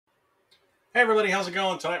Hey everybody, how's it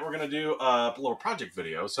going? Tonight we're going to do a little project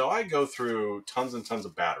video. So I go through tons and tons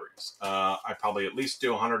of batteries. I probably at least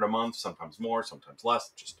do 100 a month, sometimes more, sometimes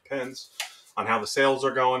less. It just depends on how the sales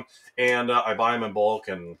are going. And I buy them in bulk,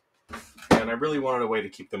 and I really wanted a way to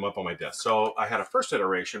keep them up on my desk. So I had a first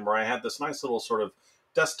iteration where I had this nice little sort of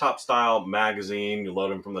desktop style magazine. You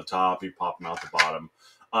load them from the top, you pop them out the bottom.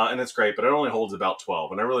 And it's great, but it only holds about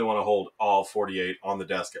 12. And I really want to hold all 48 on the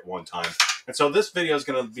desk at one time. And so this video is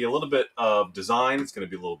going to be a little bit of design. It's going to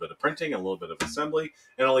be a little bit of printing, a little bit of assembly,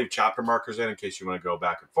 and I'll leave chapter markers in case you want to go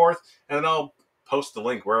back and forth. And then I'll post the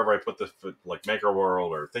link wherever I put the like Maker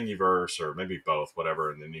World or Thingiverse or maybe both,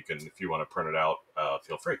 whatever. And then you can, if you want to print it out,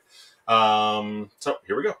 feel free. So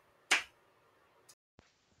here we go.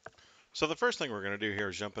 So the first thing we're going to do here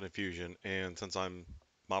is jump into Fusion, and since I'm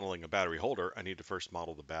modeling a battery holder, I need to first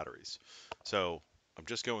model the batteries. So I'm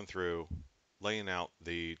just going through, laying out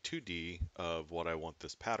the 2D of what I want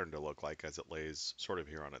this pattern to look like as it lays sort of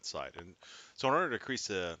here on its side. And so in order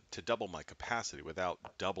to to double my capacity without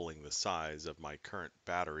doubling the size of my current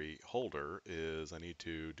battery holder is I need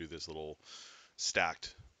to do this little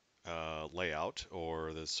stacked layout,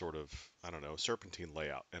 or this sort of, I don't know, serpentine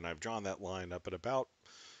layout. And I've drawn that line up at about,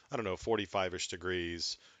 I don't know, 45-ish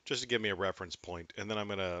degrees, just to give me a reference point. And then I'm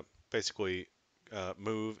going to basically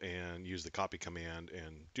move and use the copy command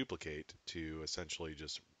and duplicate to essentially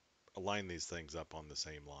just align these things up on the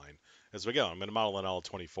same line as we go. I'm going to model in all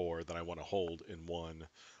 24 that I want to hold in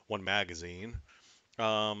one magazine,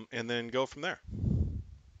 and then go from there. I'm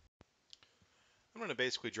going to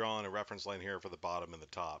basically draw in a reference line here for the bottom and the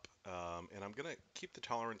top, and I'm going to keep the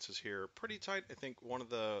tolerances here pretty tight. I think one of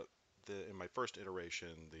the in my first iteration,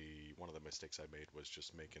 the one of the mistakes I made was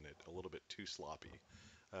just making it a little bit too sloppy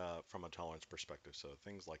from a tolerance perspective. So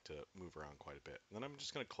things like to move around quite a bit. And then I'm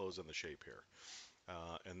just going to close in the shape here,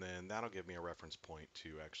 and then that'll give me a reference point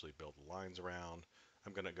to actually build the lines around.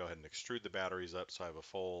 I'm going to go ahead and extrude the batteries up so I have a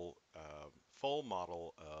full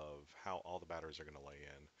model of how all the batteries are going to lay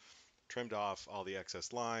in. Trimmed off all the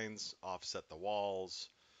excess lines, offset the walls,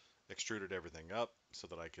 extruded everything up so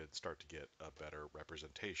that I could start to get a better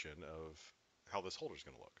representation of how this holder is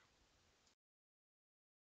going to look.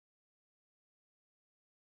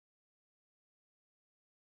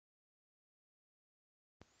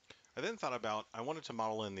 I then thought about, I wanted to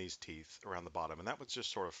model in these teeth around the bottom, and that would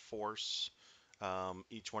just sort of force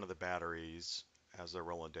each one of the batteries as they're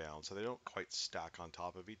rolling down so they don't quite stack on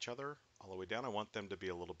top of each other all the way down. I want them to be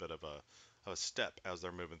a little bit of a step as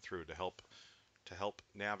they're moving through to help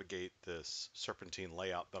navigate this serpentine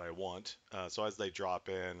layout that I want. So as they drop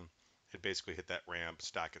in, it basically hit that ramp,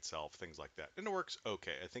 stack itself, things like that. And it works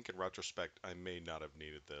okay. I think in retrospect, I may not have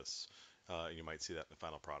needed this. And you might see that in the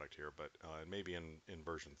final product here, but maybe in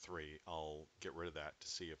version 3, I'll get rid of that to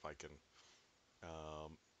see if I can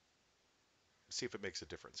um, see if it makes a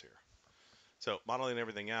difference here. So modeling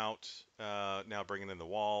everything out, now bringing in the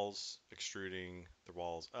walls, extruding the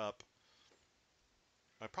walls up.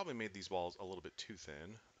 I probably made these walls a little bit too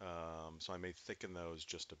thin, so I may thicken those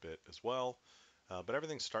just a bit as well. But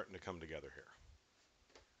everything's starting to come together here.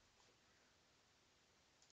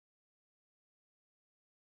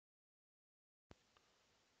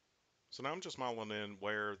 So now I'm just modeling in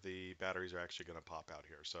where the batteries are actually going to pop out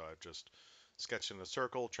here. So I've just sketched in a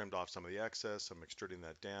circle, trimmed off some of the excess. I'm extruding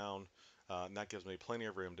that down, and that gives me plenty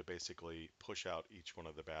of room to basically push out each one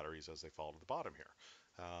of the batteries as they fall to the bottom here.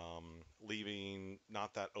 Leaving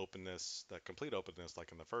not that openness, that complete openness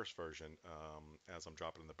like in the first version, as I'm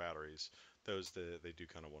dropping in the batteries. They do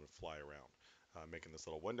kind of want to fly around. Making this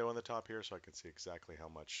little window on the top here so I can see exactly how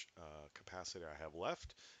much capacity I have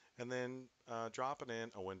left, and then dropping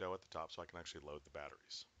in a window at the top so I can actually load the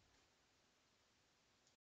batteries.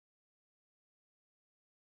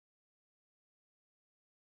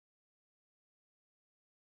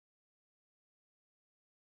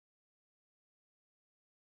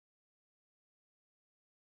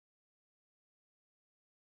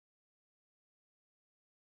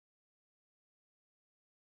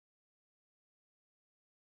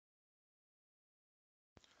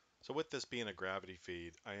 So with this being a gravity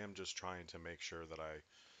feed, I am just trying to make sure that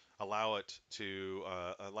I allow it to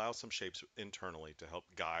allow some shapes internally to help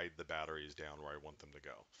guide the batteries down where I want them to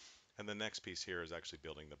go. And the next piece here is actually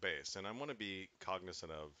building the base. And I want to be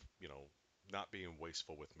cognizant of, not being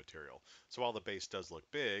wasteful with material. So while the base does look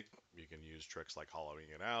big, you can use tricks like hollowing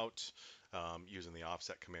it out, using the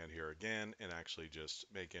offset command here again, and actually just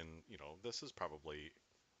making, this is probably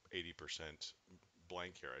 80%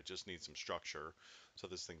 blank here. I just need some structure so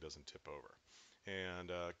this thing doesn't tip over. And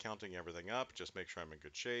counting everything up, just make sure I'm in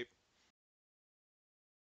good shape.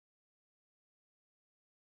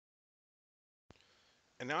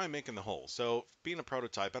 And now I'm making the hole. So being a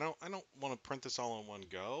prototype, I don't want to print this all in one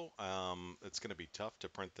go. It's going to be tough to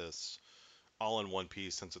print this all in one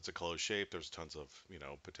piece since it's a closed shape. There's tons of,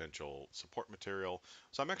 potential support material.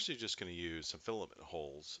 So I'm actually just going to use some filament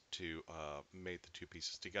holes to mate the two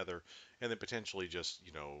pieces together, and then potentially just,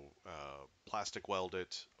 plastic weld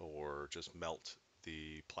it or just melt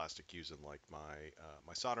the plastic using like my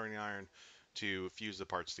soldering iron to fuse the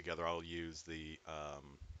parts together. I'll use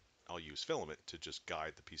filament to just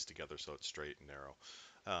guide the piece together so it's straight and narrow.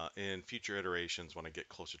 In future iterations, when I get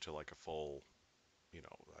closer to like a full,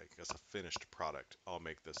 I guess a finished product, I'll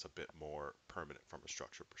make this a bit more permanent from a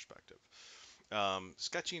structure perspective.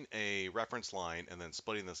 Sketching a reference line and then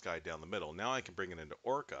splitting this guy down the middle. Now I can bring it into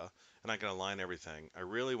Orca and I can align everything. I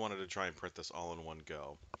really wanted to try and print this all in one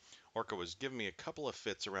go. Orca was giving me a couple of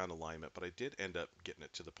fits around alignment, but I did end up getting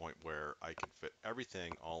it to the point where I can fit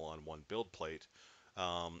everything all on one build plate,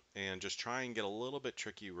 and just try and get a little bit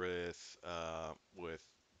tricky with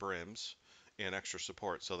brims and extra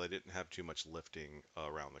support so they didn't have too much lifting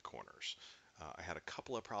around the corners. I had a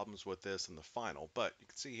couple of problems with this in the final, but you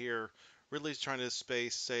can see here, really trying to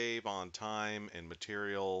space save on time and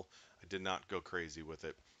material. I did not go crazy with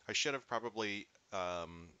it. I should have probably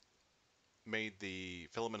made the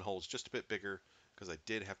filament holes just a bit bigger because I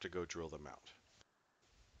did have to go drill them out.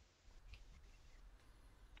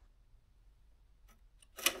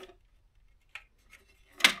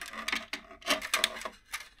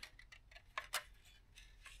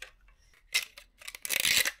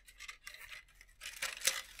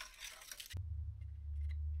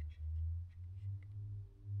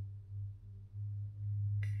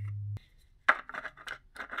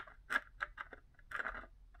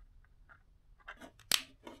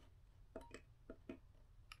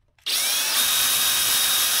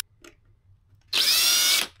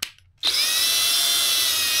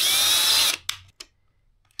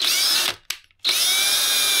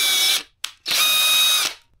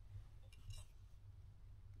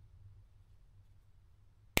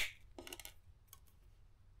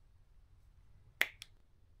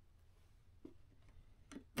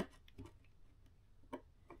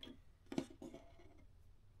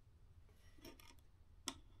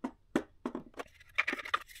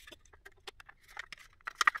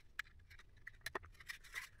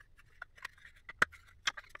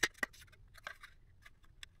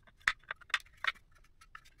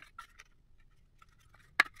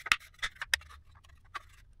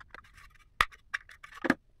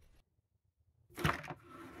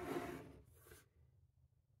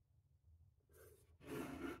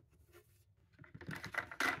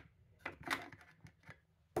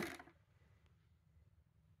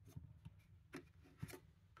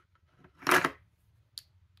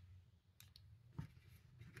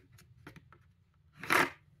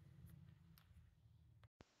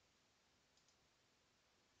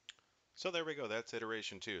 So there we go. That's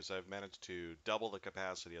iteration two. So I've managed to double the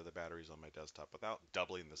capacity of the batteries on my desktop without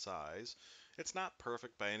doubling the size. It's not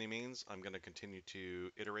perfect by any means. I'm going to continue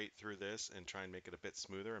to iterate through this and try and make it a bit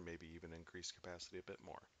smoother and maybe even increase capacity a bit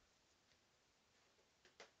more.